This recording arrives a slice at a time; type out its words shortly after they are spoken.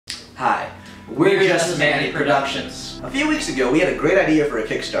Hi, we're Just Manny Productions. A few weeks ago we had a great idea for a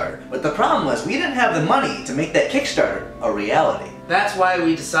Kickstarter, but the problem was we didn't have the money to make that Kickstarter a reality. That's why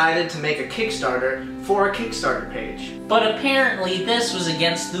we decided to make a Kickstarter for a Kickstarter page. But apparently this was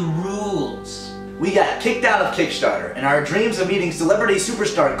against the rules. We got kicked out of Kickstarter, and our dreams of meeting celebrity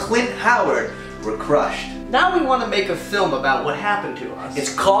superstar Clint Howard were crushed. Now we want to make a film about what happened to us.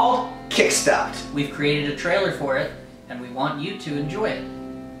 It's called Kickstopped. We've created a trailer for it, and we want you to enjoy it.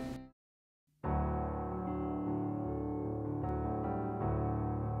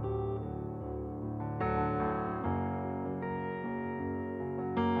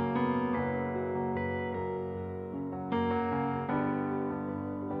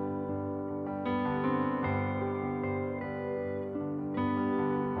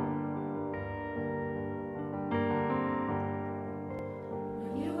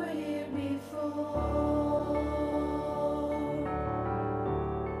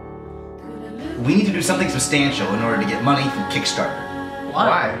 We need to do something substantial in order to get money from Kickstarter.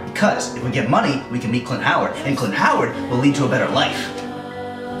 Why? Because if we get money, we can meet Clint Howard, and Clint Howard will lead to a better life.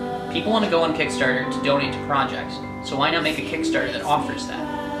 People want to go on Kickstarter to donate to projects, so why not make a Kickstarter that offers that?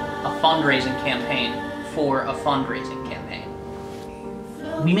 A fundraising campaign for a fundraising campaign.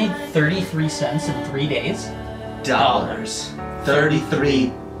 We made 33 cents in 3 days.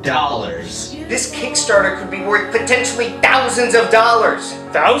 $33. This Kickstarter could be worth potentially thousands of dollars.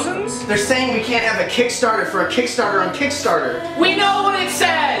 Thousands? They're saying we can't have a Kickstarter for a Kickstarter on Kickstarter. We know what it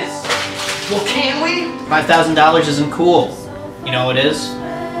says! Well, can we? $5,000 isn't cool. You know what it is?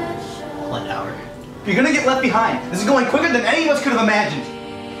 Clint Howard. You're gonna get left behind. This is going quicker than any of us could have imagined.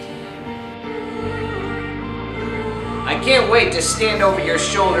 I can't wait to stand over your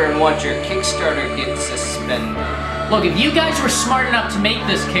shoulder and watch your Kickstarter get suspended. Look, if you guys were smart enough to make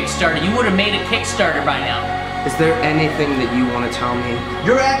this Kickstarter, you would have made a Kickstarter by now. Is there anything that you want to tell me?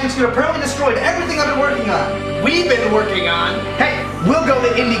 Your actions could have permanently destroyed everything I've been working on. We've been working on. Hey, we'll go to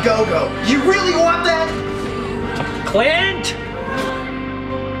Indiegogo. You really want that? Clint!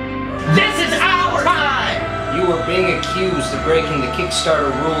 This is our time! You are being accused of breaking the Kickstarter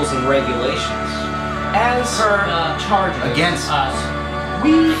rules and regulations. As per charges against us,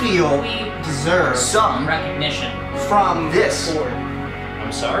 we feel we deserve some recognition from this.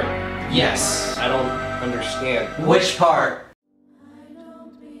 I'm sorry? Yes. I don't understand. Which part?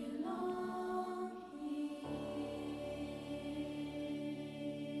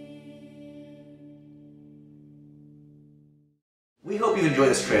 We hope you enjoy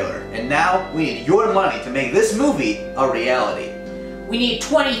this trailer, and now we need your money to make this movie a reality. We need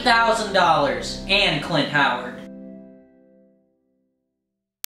 $20,000 and Clint Howard.